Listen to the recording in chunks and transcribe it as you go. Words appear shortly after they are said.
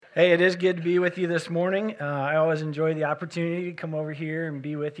Hey, it is good to be with you this morning. I always enjoy the opportunity to come over here and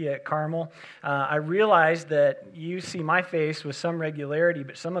be with you at Carmel. I realize that you see my face with some regularity,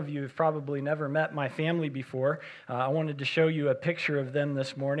 but some of you have probably never met my family before. I wanted to show you a picture of them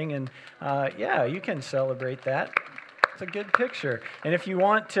this morning, and yeah, you can celebrate that. It's a good picture. And if you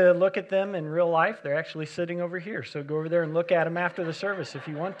want to look at them in real life, they're actually sitting over here. So go over there and look at them after the service if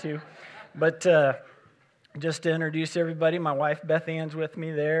you want to. But just to introduce everybody, my wife Beth Ann's with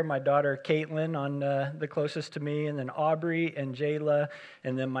me there, my daughter Caitlin on the closest to me, and then Aubrey and Jayla,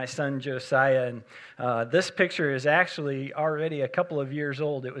 and then my son Josiah. And this picture is actually already a couple of years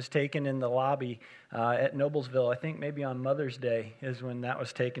old. It was taken in the lobby at Noblesville. I think maybe on Mother's Day is when that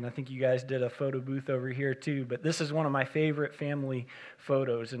was taken. I think you guys did a photo booth over here too. But this is one of my favorite family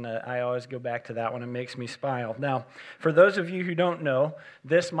photos, and I always go back to that one. It makes me smile. Now, for those of you who don't know,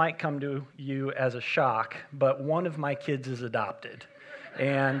 this might come to you as a shock, but one of my kids is adopted.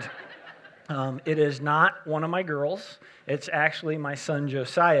 And it is not one of my girls. It's actually my son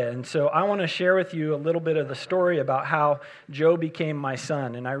Josiah. And so I want to share with you a little bit of the story about how Joe became my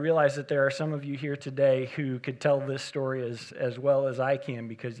son. And I realize that there are some of you here today who could tell this story as well as I can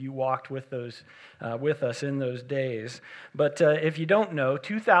because you walked with us in those days. But if you don't know,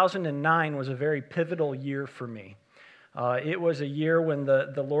 2009 was a very pivotal year for me. It was a year when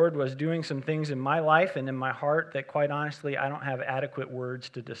the Lord was doing some things in my life and in my heart that, quite honestly, I don't have adequate words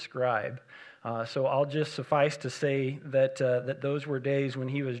to describe. So I'll just suffice to say that those were days when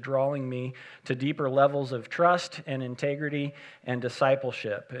He was drawing me to deeper levels of trust and integrity and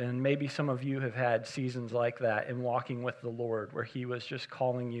discipleship. And maybe some of you have had seasons like that in walking with the Lord, where He was just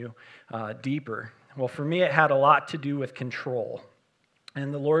calling you deeper. Well, for me, it had a lot to do with control.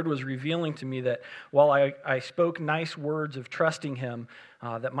 And the Lord was revealing to me that while I spoke nice words of trusting Him,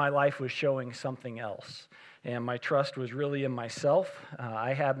 that my life was showing something else. And my trust was really in myself.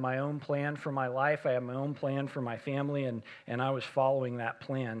 I had my own plan for my life. I had my own plan for my family, and I was following that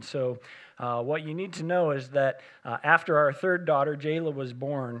plan. So what you need to know is that after our third daughter, Jayla, was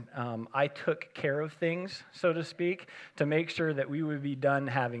born, I took care of things, so to speak, to make sure that we would be done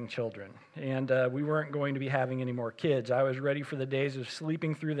having children. And we weren't going to be having any more kids. I was ready for the days of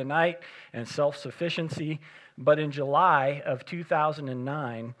sleeping through the night and self-sufficiency. But in July of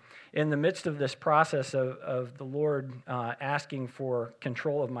 2009, in the midst of this process of the Lord asking for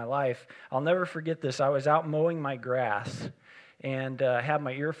control of my life, I'll never forget this. I was out mowing my grass and had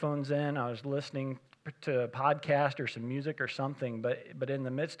my earphones in. I was listening to a podcast or some music or something, but in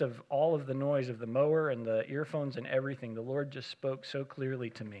the midst of all of the noise of the mower and the earphones and everything, the Lord just spoke so clearly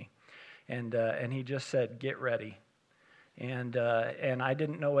to me. And He just said, "Get ready." And I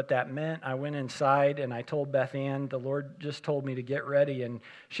didn't know what that meant. I went inside and I told Beth Ann, the Lord just told me to get ready. And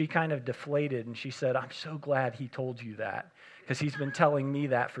she kind of deflated and she said, "I'm so glad He told you that, because He's been telling me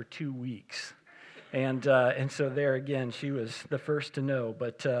that for 2 weeks." And so there again, she was the first to know.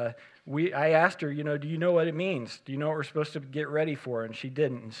 But I asked her, do you know what it means? Do you know what we're supposed to get ready for? And she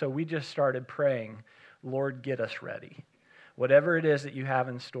didn't. And so we just started praying, "Lord, get us ready. Whatever it is that you have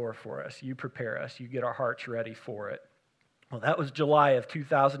in store for us, you prepare us. You get our hearts ready for it." Well, that was July of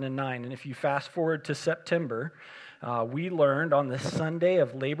 2009, and if you fast forward to September, we learned on the Sunday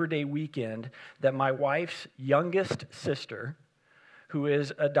of Labor Day weekend that my wife's youngest sister, who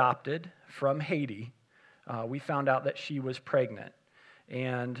is adopted from Haiti, we found out that she was pregnant.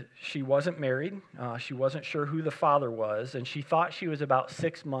 And she wasn't married, she wasn't sure who the father was, and she thought she was about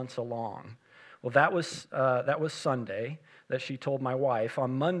 6 months along. Well, that was Sunday that she told my wife.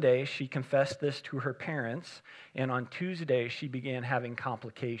 On Monday, she confessed this to her parents, and on Tuesday, she began having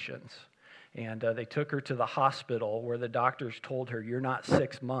complications. And they took her to the hospital where the doctors told her, "You're not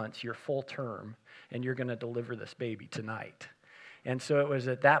 6 months, you're full term, and you're going to deliver this baby tonight." And so it was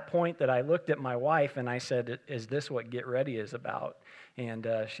at that point that I looked at my wife and I said, "Is this what Get Ready is about?" And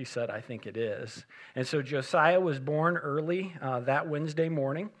she said, "I think it is." And so Josiah was born early that Wednesday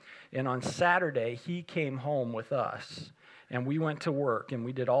morning, and on Saturday he came home with us. And we went to work, and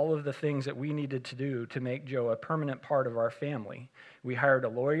we did all of the things that we needed to do to make Joe a permanent part of our family. We hired a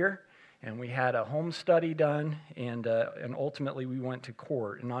lawyer, and we had a home study done, and ultimately we went to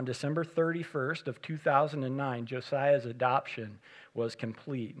court. And on December 31st of 2009, Josiah's adoption was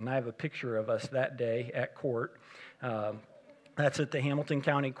complete. And I have a picture of us that day at court. That's at the Hamilton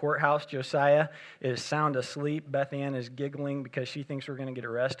County Courthouse. Josiah is sound asleep. Beth Ann is giggling because she thinks we're going to get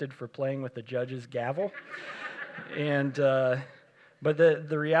arrested for playing with the judge's gavel. But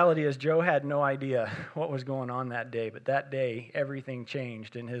the reality is Joe had no idea what was going on that day. But that day, everything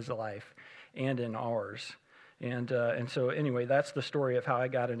changed in his life and in ours. And so anyway, that's the story of how I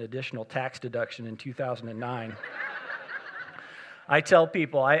got an additional tax deduction in 2009. I tell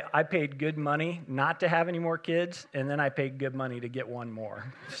people I paid good money not to have any more kids, and then I paid good money to get one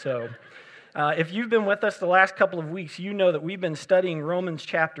more. So if you've been with us the last couple of weeks, you know that we've been studying Romans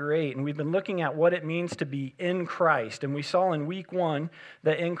chapter 8, and we've been looking at what it means to be in Christ. And we saw in week 1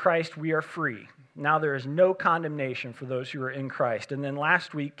 that in Christ we are free. Now there is no condemnation for those who are in Christ. And then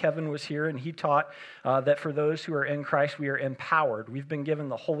last week, Kevin was here, and he taught that for those who are in Christ, we are empowered. We've been given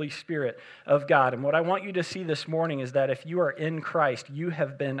the Holy Spirit of God. And what I want you to see this morning is that if you are in Christ, you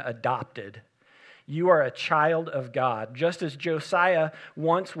have been adopted. You are a child of God. Just as Josiah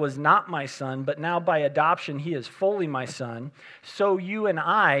once was not my son, but now by adoption he is fully my son, so you and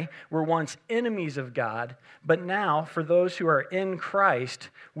I were once enemies of God, but now for those who are in Christ,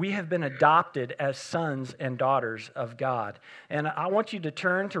 we have been adopted as sons and daughters of God. And I want you to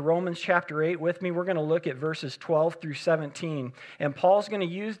turn to Romans chapter 8 with me. We're going to look at verses 12 through 17. And Paul's going to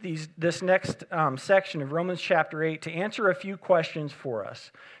use this next section of Romans chapter 8 to answer a few questions for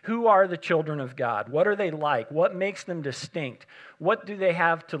us. Who are the children of God? What are they like? What makes them distinct? What do they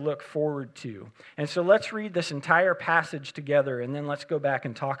have to look forward to? And so let's read this entire passage together, and then let's go back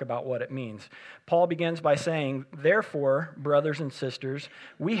and talk about what it means. Paul begins by saying, "Therefore, brothers and sisters,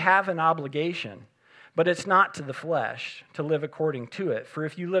 we have an obligation, but it's not to the flesh, to live according to it. For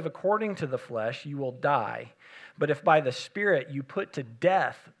if you live according to the flesh, you will die. But if by the Spirit you put to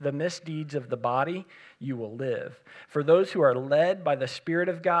death the misdeeds of the body, you will live. For those who are led by the Spirit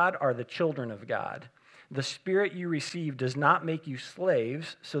of God are the children of God. The Spirit you received does not make you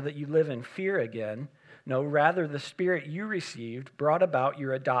slaves so that you live in fear again. No, rather the Spirit you received brought about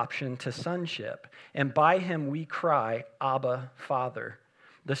your adoption to sonship, and by him we cry, Abba, Father.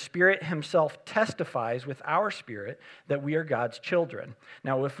 The Spirit himself testifies with our spirit that we are God's children.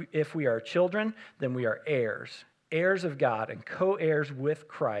 Now, if we are children, then we are heirs, heirs of God and co-heirs with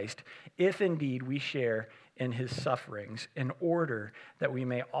Christ, if indeed we share in his sufferings, in order that we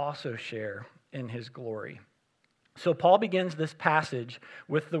may also share in his glory." So Paul begins this passage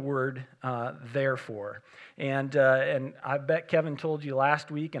with the word therefore. And I bet Kevin told you last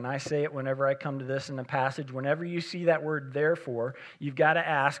week, and I say it whenever I come to this in a passage, whenever you see that word therefore, you've got to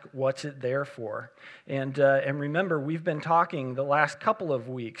ask, what's it there for? And remember, we've been talking the last couple of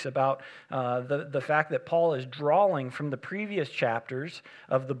weeks about the fact that Paul is drawing from the previous chapters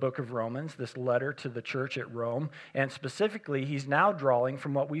of the book of Romans, this letter to the church at Rome, and specifically, he's now drawing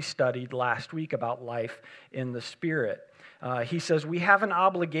from what we studied last week about life in the Spirit. He says, we have an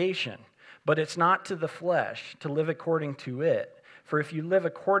obligation, but it's not to the flesh to live according to it. For if you live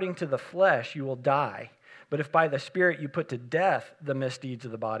according to the flesh, you will die. But if by the Spirit you put to death the misdeeds of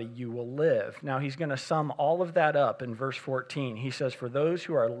the body, you will live. Now he's going to sum all of that up in verse 14. He says, for those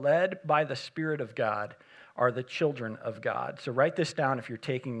who are led by the Spirit of God are the children of God. So write this down if you're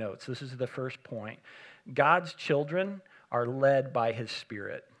taking notes. This is the first point. God's children are led by his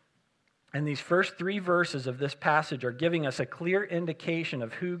Spirit. And these first 3 verses of this passage are giving us a clear indication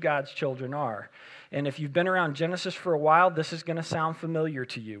of who God's children are. And if you've been around Genesis for a while, this is going to sound familiar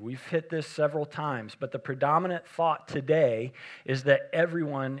to you. We've hit this several times, but the predominant thought today is that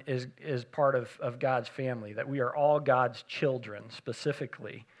everyone is part of God's family, that we are all God's children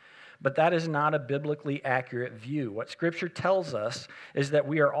specifically. But that is not a biblically accurate view. What Scripture tells us is that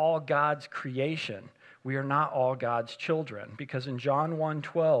we are all God's creation. We are not all God's children, because in John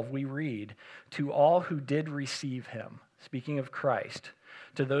 1:12 we read, to all who did receive him, speaking of Christ,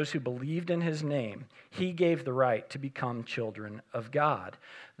 to those who believed in his name, he gave the right to become children of God.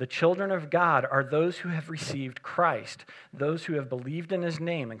 The children of God are those who have received Christ, those who have believed in his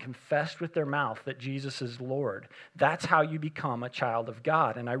name and confessed with their mouth that Jesus is Lord. That's how you become a child of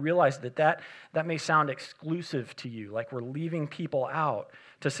God. And I realize that may sound exclusive to you, like we're leaving people out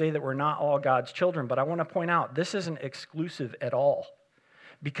to say that we're not all God's children. But I want to point out, this isn't exclusive at all,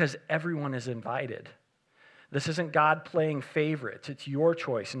 because everyone is invited. This isn't God playing favorites. It's your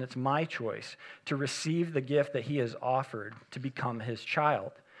choice and it's my choice to receive the gift that he has offered to become his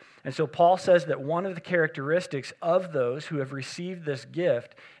child. And so Paul says that one of the characteristics of those who have received this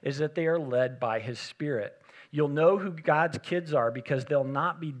gift is that they are led by his Spirit. You'll know who God's kids are because they'll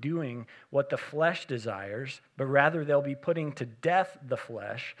not be doing what the flesh desires, but rather they'll be putting to death the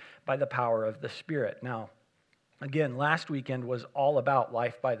flesh by the power of the Spirit. Now, again, last weekend was all about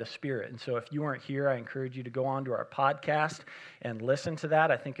life by the Spirit. And so if you weren't here, I encourage you to go on to our podcast and listen to that.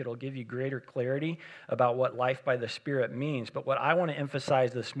 I think it'll give you greater clarity about what life by the Spirit means. But what I want to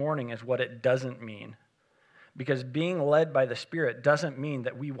emphasize this morning is what it doesn't mean. Because being led by the Spirit doesn't mean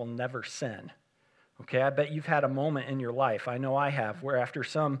that we will never sin. Okay, I bet you've had a moment in your life, I know I have, where after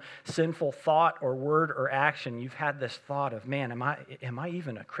some sinful thought or word or action, you've had this thought of, man, am I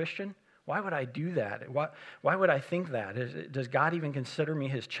even a Christian? Why would I do that? Why would I think that? Does God even consider me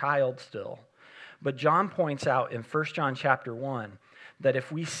his child still? But John points out in 1 John chapter 1 that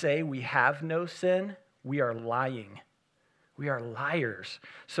if we say we have no sin, we are lying. We are liars.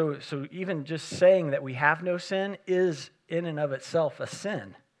 So even just saying that we have no sin is in and of itself a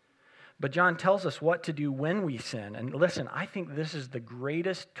sin. But John tells us what to do when we sin. And listen, I think this is the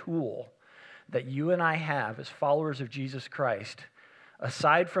greatest tool that you and I have as followers of Jesus Christ,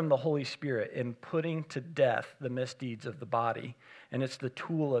 aside from the Holy Spirit, in putting to death the misdeeds of the body. And it's the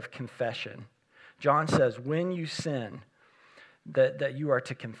tool of confession. John says, when you sin, that you are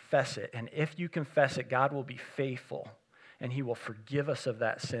to confess it. And if you confess it, God will be faithful. And he will forgive us of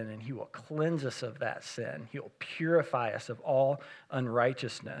that sin. And he will cleanse us of that sin. He will purify us of all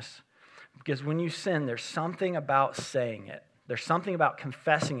unrighteousness. Because when you sin, there's something about saying it. There's something about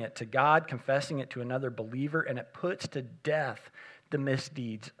confessing it to God, confessing it to another believer, and it puts to death the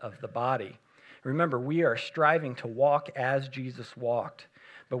misdeeds of the body. Remember, we are striving to walk as Jesus walked,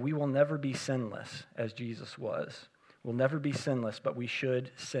 but we will never be sinless as Jesus was. We'll never be sinless, but we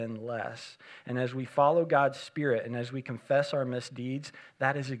should sin less. And as we follow God's Spirit and as we confess our misdeeds,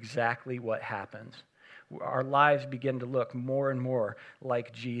 that is exactly what happens. Our lives begin to look more and more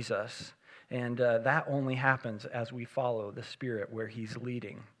like Jesus. And that only happens as we follow the Spirit where he's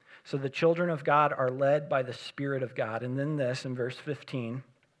leading. So the children of God are led by the Spirit of God. And then this, in verse 15,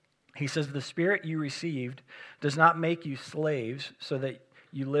 he says, the Spirit you received does not make you slaves so that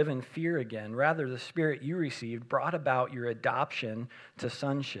you live in fear again. Rather, the Spirit you received brought about your adoption to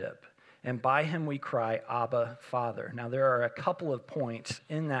sonship. And by him we cry, Abba, Father. Now, there are a couple of points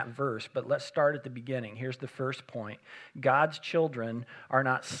in that verse, but let's start at the beginning. Here's the first point. God's children are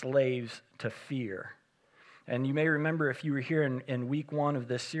not slaves to fear. And you may remember if you were here in week 1 of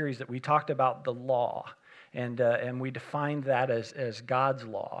this series that we talked about the law. And we defined that as God's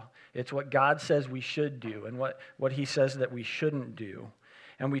law. It's what God says we should do and what he says that we shouldn't do.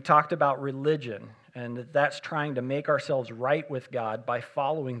 And we talked about religion, and that's trying to make ourselves right with God by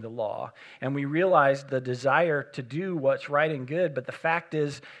following the law. And we realized the desire to do what's right and good, but the fact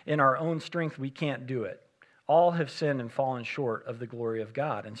is, in our own strength, we can't do it. All have sinned and fallen short of the glory of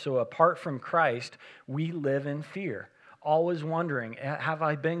God. And so apart from Christ, we live in fear, always wondering, have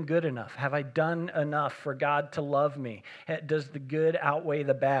I been good enough? Have I done enough for God to love me? Does the good outweigh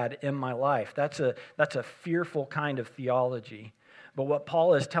the bad in my life? That's a fearful kind of theology. But what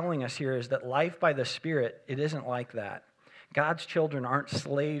Paul is telling us here is that life by the Spirit, it isn't like that. God's children aren't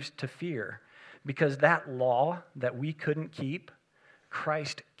slaves to fear because that law that we couldn't keep,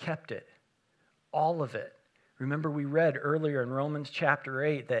 Christ kept it, all of it. Remember, we read earlier in Romans chapter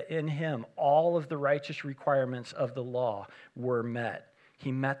 8 that in him all of the righteous requirements of the law were met.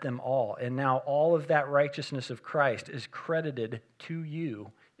 He met them all. And now all of that righteousness of Christ is credited to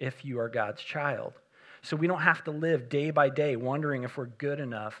you if you are God's child. So we don't have to live day by day wondering if we're good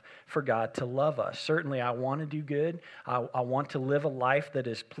enough for God to love us. Certainly, I want to do good. I want to live a life that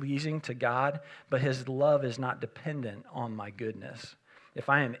is pleasing to God, but his love is not dependent on my goodness. If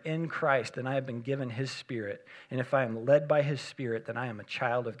I am in Christ, then I have been given his Spirit. And if I am led by his Spirit, then I am a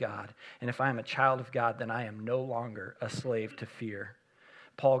child of God. And if I am a child of God, then I am no longer a slave to fear.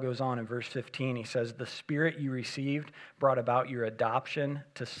 Paul goes on in verse 15. He says, the Spirit you received brought about your adoption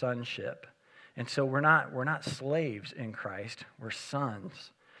to sonship. And so we're not slaves in Christ, we're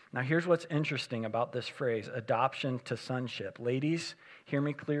sons. Now here's what's interesting about this phrase, adoption to sonship. Ladies, hear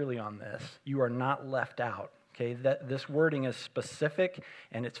me clearly on this. You are not left out, okay? This wording is specific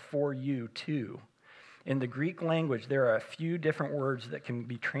and it's for you too. In the Greek language, there are a few different words that can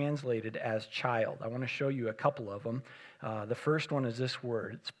be translated as child. I want to show you a couple of them. The first one is this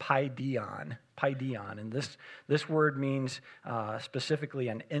word. It's paideon. And this word means specifically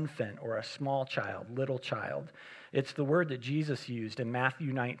an infant or a small child, little child. It's the word that Jesus used in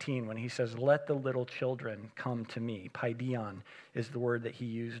Matthew 19 when he says, let the little children come to me. Paideon is the word that he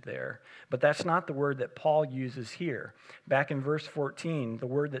used there. But that's not the word that Paul uses here. Back in verse 14, the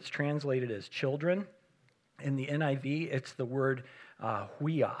word that's translated as children, in the NIV, it's the word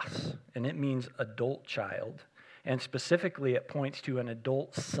huios, and it means adult child. And specifically, it points to an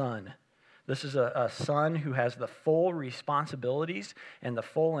adult son. This is a son who has the full responsibilities and the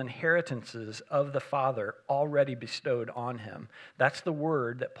full inheritances of the Father already bestowed on him. That's the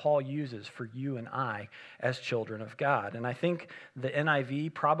word that Paul uses for you and I as children of God. And I think the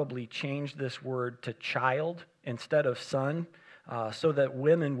NIV probably changed this word to child instead of son, so that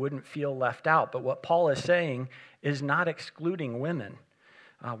women wouldn't feel left out. But what Paul is saying is not excluding women.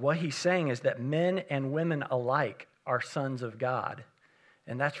 What he's saying is that men and women alike are sons of God.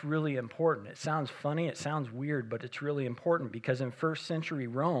 And that's really important. It sounds funny, it sounds weird, but it's really important because in first century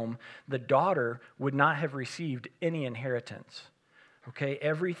Rome, the daughter would not have received any inheritance. Okay,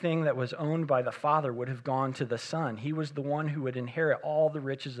 everything that was owned by the father would have gone to the son. He was the one who would inherit all the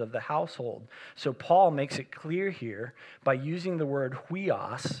riches of the household. So Paul makes it clear here by using the word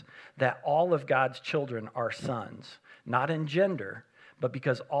huios that all of God's children are sons, not in gender, but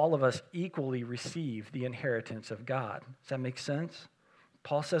because all of us equally receive the inheritance of God. Does that make sense?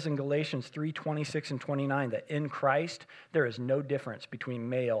 Paul says in Galatians 3:26 and 29 that in Christ there is no difference between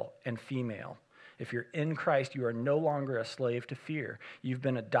male and female. If you're in Christ, you are no longer a slave to fear. You've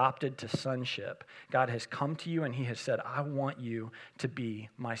been adopted to sonship. God has come to you and he has said, I want you to be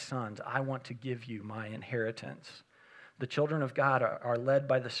my sons. I want to give you my inheritance. The children of God are led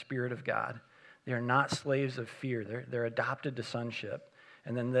by the Spirit of God. They are not slaves of fear. They're adopted to sonship.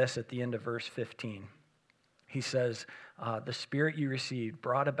 And then this at the end of verse 15. He says, the Spirit you received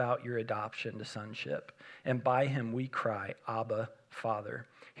brought about your adoption to sonship. And by him we cry, Abba, Father.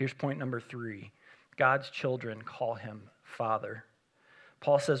 Here's point number 3. God's children call him Father.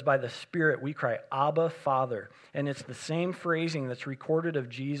 Paul says, by the Spirit we cry, Abba, Father. And it's the same phrasing that's recorded of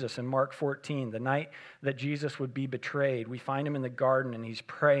Jesus in Mark 14, the night that Jesus would be betrayed. We find him in the garden and he's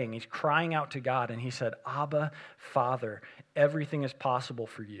praying. He's crying out to God and he said, Abba, Father, everything is possible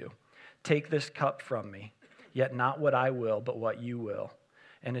for you. Take this cup from me, yet not what I will, but what you will.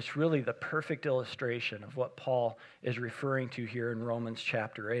 And it's really the perfect illustration of what Paul is referring to here in Romans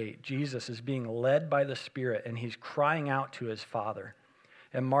chapter 8. Jesus is being led by the Spirit, and he's crying out to his Father.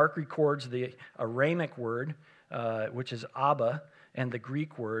 And Mark records the Aramaic word, which is Abba, and the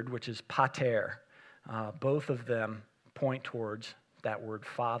Greek word, which is pater. Both of them point towards that word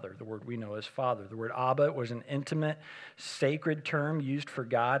Father, the word we know as Father. The word Abba was an intimate, sacred term used for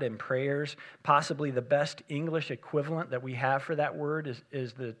God in prayers. Possibly the best English equivalent that we have for that word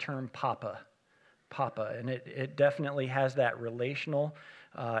is the term Papa. Papa. And it definitely has that relational,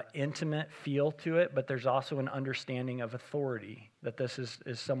 intimate feel to it, but there's also an understanding of authority, that this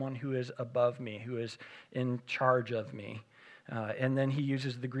is someone who is above me, who is in charge of me. And then he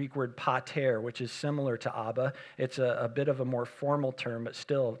uses the Greek word pater, which is similar to Abba. It's a bit of a more formal term, but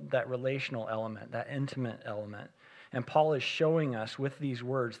still that relational element, that intimate element. And Paul is showing us with these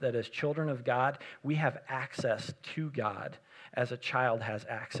words that as children of God, we have access to God as a child has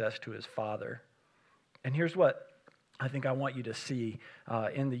access to his father. And here's what I think I want you to see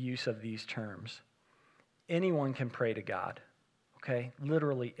in the use of these terms. Anyone can pray to God, okay?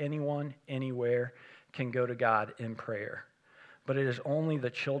 Literally anyone, anywhere can go to God in prayer. But it is only the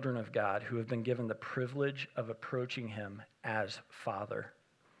children of God who have been given the privilege of approaching him as Father.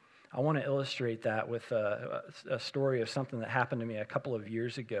 I want to illustrate that with a story of something that happened to me a couple of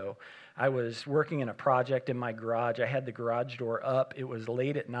years ago. I was working in a project in my garage. I had the garage door up. It was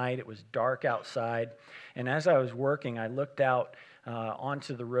late at night. It was dark outside. And as I was working, I looked out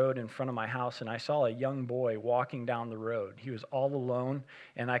onto the road in front of my house, and I saw a young boy walking down the road. He was all alone,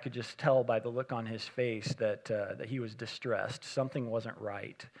 and I could just tell by the look on his face that he was distressed. Something wasn't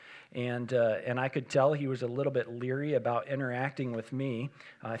right. And I could tell he was a little bit leery about interacting with me.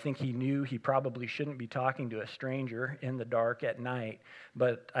 I think he knew he probably shouldn't be talking to a stranger in the dark at night,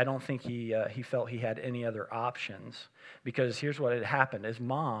 but I don't think he felt he had any other options, because here's what had happened. His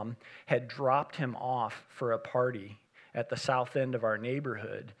mom had dropped him off for a party at the south end of our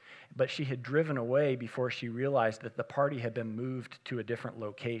neighborhood, but she had driven away before she realized that the party had been moved to a different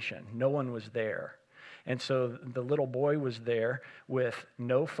location. No one was there. And so the little boy was there with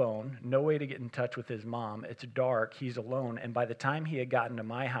no phone, no way to get in touch with his mom. It's dark, he's alone, and by the time he had gotten to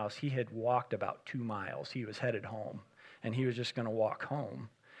my house, he had walked about 2 miles. He was headed home, and he was just going to walk home.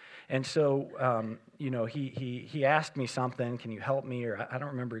 And so, he asked me something, can you help me? Or I don't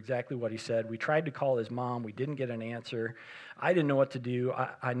remember exactly what he said. We tried to call his mom. We didn't get an answer. I didn't know what to do.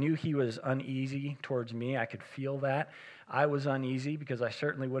 I knew he was uneasy towards me. I could feel that. I was uneasy because I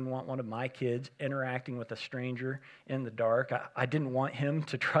certainly wouldn't want one of my kids interacting with a stranger in the dark. I didn't want him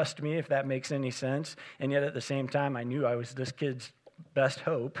to trust me, if that makes any sense. And yet at the same time, I knew I was this kid's best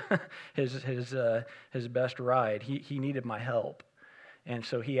hope, his best ride. He needed my help. And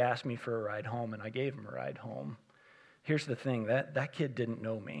so he asked me for a ride home, and I gave him a ride home. Here's the thing, that kid didn't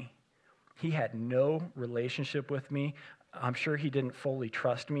know me. He had no relationship with me. I'm sure he didn't fully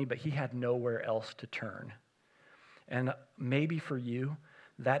trust me, but he had nowhere else to turn. And maybe for you,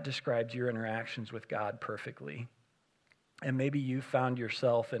 that describes your interactions with God perfectly. And maybe you found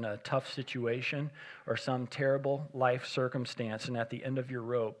yourself in a tough situation or some terrible life circumstance, and at the end of your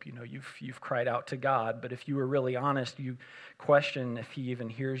rope, you've cried out to God, but if you were really honest, you question if he even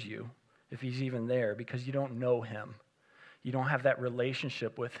hears you, if he's even there, because you don't know him. You don't have that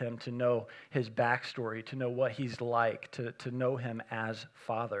relationship with him to know his backstory, to know what he's like, to know him as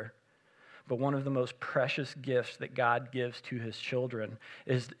Father. But one of the most precious gifts that God gives to his children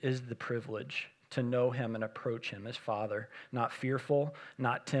is the privilege to know him and approach him as Father. Not fearful,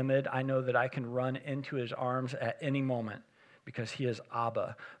 not timid. I know that I can run into his arms at any moment because he is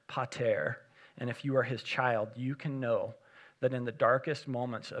Abba, Pater. And if you are his child, you can know that in the darkest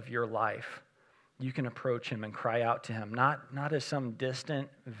moments of your life, you can approach him and cry out to him, not as some distant,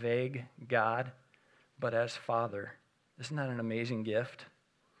 vague God, but as Father. Isn't that an amazing gift?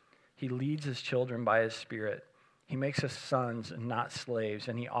 He leads his children by his Spirit. He makes us sons and not slaves,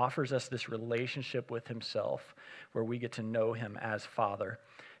 and he offers us this relationship with himself where we get to know him as Father.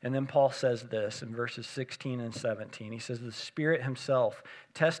 And then Paul says this in verses 16 and 17. He says, the Spirit himself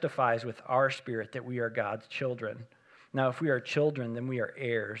testifies with our spirit that we are God's children. Now, if we are children, then we are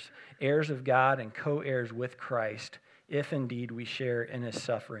heirs, heirs of God and co-heirs with Christ, if indeed we share in his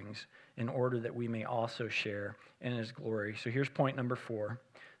sufferings, in order that we may also share in his glory. So here's point number 4.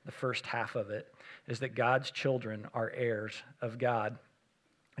 The first half of it is that God's children are heirs of God.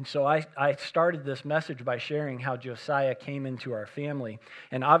 And so I started this message by sharing how Josiah came into our family.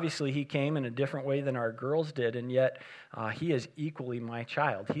 And obviously he came in a different way than our girls did, and yet he is equally my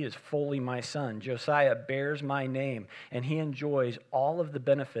child. He is fully my son. Josiah bears my name, and he enjoys all of the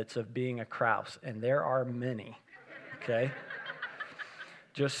benefits of being a Kraus, and there are many, okay?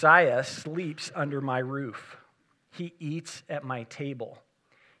 Josiah sleeps under my roof. He eats at my table.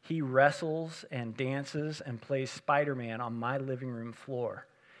 He wrestles and dances and plays Spider-Man on my living room floor.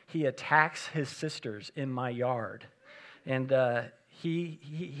 He attacks his sisters in my yard. And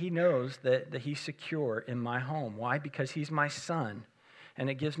he knows that he's secure in my home. Why? Because he's my son. And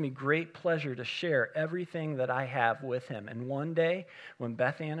it gives me great pleasure to share everything that I have with him. And one day, when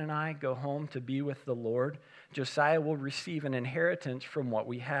Beth Ann and I go home to be with the Lord, Josiah will receive an inheritance from what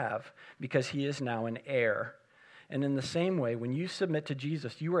we have, because he is now an heir. And in the same way, when you submit to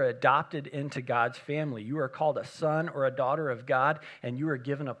Jesus, you are adopted into God's family. You are called a son or a daughter of God, and you are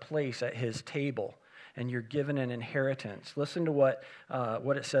given a place at his table, and you're given an inheritance. Listen to what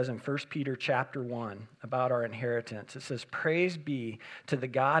it says in 1 Peter chapter 1 about our inheritance. It says, praise be to the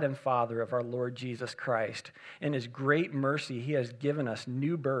God and Father of our Lord Jesus Christ. In his great mercy, he has given us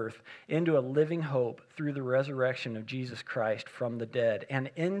new birth into a living hope through the resurrection of Jesus Christ from the dead,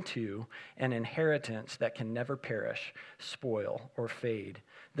 and into an inheritance that can never perish, spoil, or fade.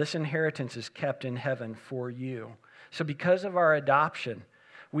 This inheritance is kept in heaven for you. So because of our adoption,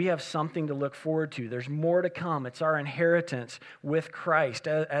 we have something to look forward to. There's more to come. It's our inheritance with Christ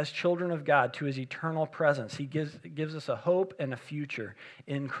as children of God to his eternal presence. He gives us a hope and a future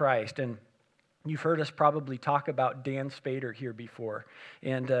in Christ. And you've heard us probably talk about Dan Spader here before.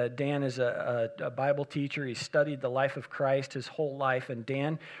 And Dan is a Bible teacher. He's studied the life of Christ his whole life. And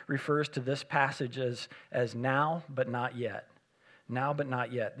Dan refers to this passage as now, but not yet. Now, but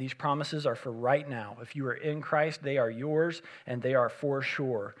not yet. These promises are for right now. If you are in Christ, they are yours, and they are for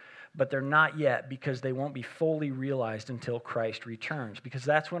sure. But they're not yet, because they won't be fully realized until Christ returns, because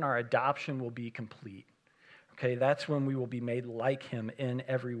that's when our adoption will be complete. Okay, that's when we will be made like him in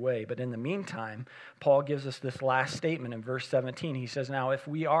every way. But in the meantime, Paul gives us this last statement in verse 17. He says, now, if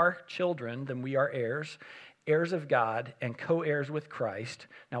we are children, then we are heirs, heirs of God, and co-heirs with Christ.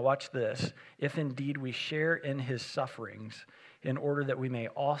 Now watch this. If indeed we share in his sufferings, in order that we may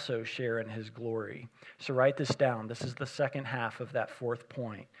also share in his glory. So write this down. This is the second half of that fourth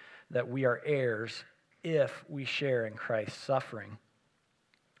point, that we are heirs if we share in Christ's suffering.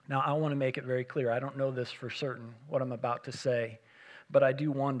 Now, I want to make it very clear. I don't know this for certain, what I'm about to say, but I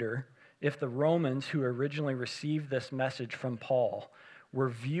do wonder if the Romans who originally received this message from Paul were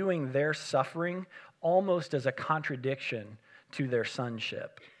viewing their suffering almost as a contradiction to their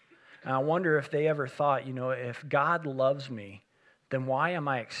sonship. And I wonder if they ever thought, if God loves me, then why am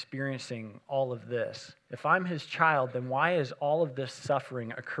I experiencing all of this? If I'm his child, then why is all of this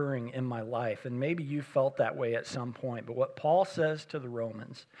suffering occurring in my life? And maybe you felt that way at some point. But what Paul says to the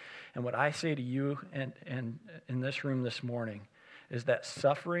Romans, and what I say to you and in this room this morning, is that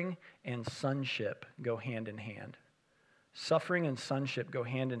suffering and sonship go hand in hand. Suffering and sonship go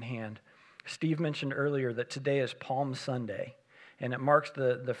hand in hand. Steve mentioned earlier that today is Palm Sunday. And it marks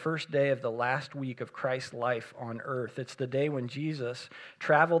the first day of the last week of Christ's life on earth. It's the day when Jesus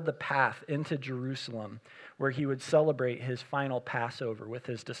traveled the path into Jerusalem, where he would celebrate his final Passover with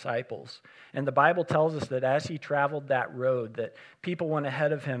his disciples. And the Bible tells us that as he traveled that road, that people went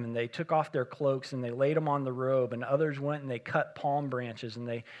ahead of him and they took off their cloaks and they laid them on the road, and others went and they cut palm branches and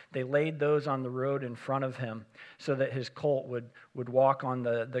they laid those on the road in front of him so that his colt would walk on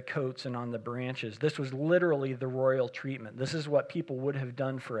the coats and on the branches. This was literally the royal treatment. This is what people would have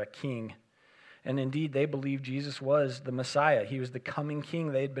done for a king. And indeed, they believed Jesus was the Messiah. He was the coming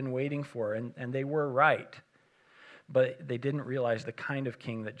king they had been waiting for, and they were right. But they didn't realize the kind of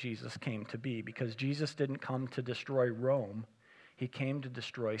king that Jesus came to be, because Jesus didn't come to destroy Rome. He came to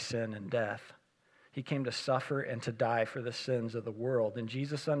destroy sin and death. He came to suffer and to die for the sins of the world. And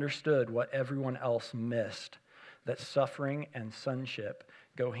Jesus understood what everyone else missed, that suffering and sonship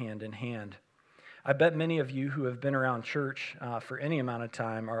go hand in hand. I bet many of you who have been around church for any amount of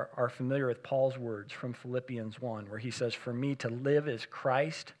time are familiar with Paul's words from Philippians 1, where he says, "For me to live is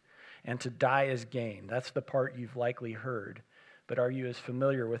Christ, and to die is gain." That's the part you've likely heard. But are you as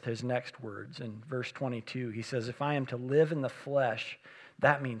familiar with his next words? In verse 22, he says, "If I am to live in the flesh,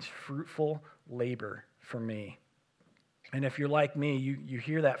 that means fruitful labor for me." And if you're like me, you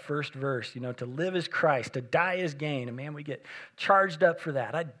hear that first verse, to live is Christ, to die is gain. And man, we get charged up for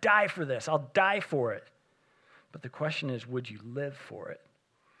that. I'd die for this. I'll die for it. But the question is, would you live for it?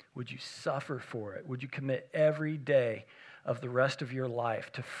 Would you suffer for it? Would you commit every day of the rest of your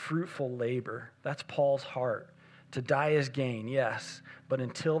life to fruitful labor? That's Paul's heart. To die is gain, yes. But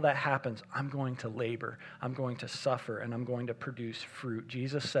until that happens, I'm going to labor. I'm going to suffer, and I'm going to produce fruit.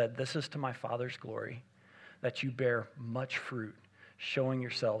 Jesus said, "This is to my Father's glory, that you bear much fruit, showing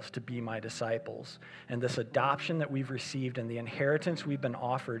yourselves to be my disciples." And this adoption that we've received and the inheritance we've been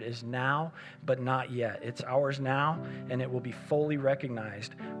offered is now, but not yet. It's ours now, and it will be fully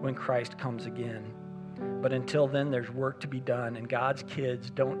recognized when Christ comes again. But until then, there's work to be done, and God's kids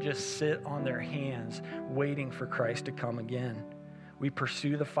don't just sit on their hands waiting for Christ to come again. We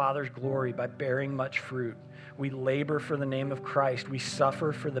pursue the Father's glory by bearing much fruit. We labor for the name of Christ. We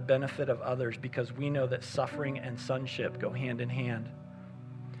suffer for the benefit of others, because we know that suffering and sonship go hand in hand.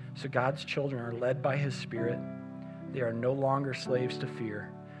 So God's children are led by his Spirit. They are no longer slaves to fear.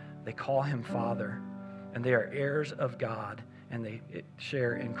 They call him Father, and they are heirs of God, and they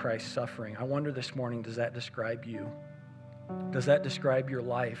share in Christ's suffering. I wonder this morning, does that describe you? Does that describe your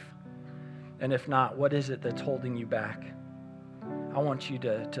life? And if not, what is it that's holding you back? I want you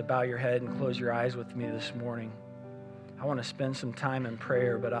to bow your head and close your eyes with me this morning. I want to spend some time in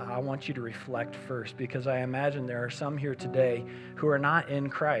prayer, but I want you to reflect first, because I imagine there are some here today who are not in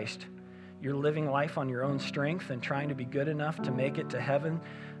Christ. You're living life on your own strength and trying to be good enough to make it to heaven.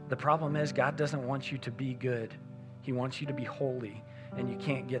 The problem is, God doesn't want you to be good. He wants you to be holy, and you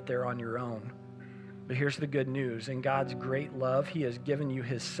can't get there on your own. But here's the good news. In God's great love, he has given you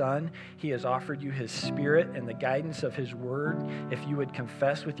his Son. He has offered you his Spirit and the guidance of his word. If you would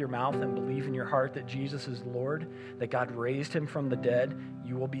confess with your mouth and believe in your heart that Jesus is Lord, that God raised him from the dead,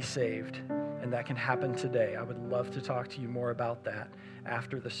 you will be saved. And that can happen today. I would love to talk to you more about that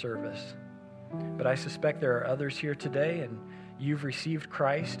after the service. But I suspect there are others here today, and you've received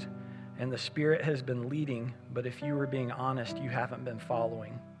Christ, and the Spirit has been leading, but if you were being honest, you haven't been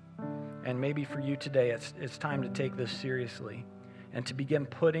following. And maybe for you today, it's time to take this seriously and to begin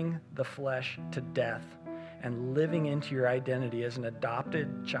putting the flesh to death and living into your identity as an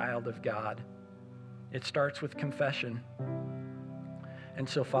adopted child of God. It starts with confession. And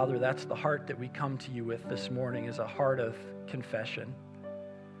so, Father, that's the heart that we come to you with this morning, is a heart of confession,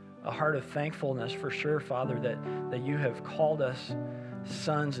 a heart of thankfulness for sure, Father, that you have called us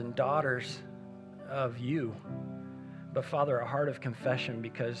sons and daughters of you. But, Father, a heart of confession,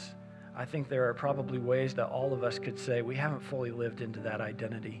 because I think there are probably ways that all of us could say we haven't fully lived into that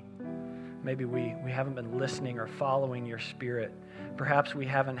identity. Maybe we haven't been listening or following your Spirit. Perhaps we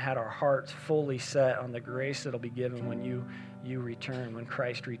haven't had our hearts fully set on the grace that'll be given when you return, when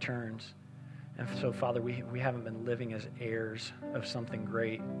Christ returns. And so, Father, we haven't been living as heirs of something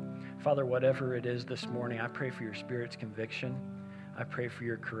great. Father, whatever it is this morning, I pray for your Spirit's conviction. I pray for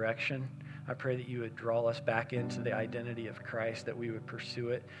your correction. I pray that you would draw us back into the identity of Christ, that we would pursue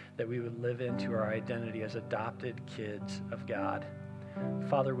it, that we would live into our identity as adopted kids of God.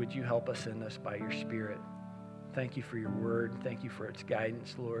 Father, would you help us in this by your Spirit? Thank you for your word. Thank you for its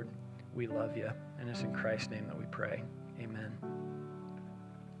guidance, Lord. We love you. And it's in Christ's name that we pray. Amen.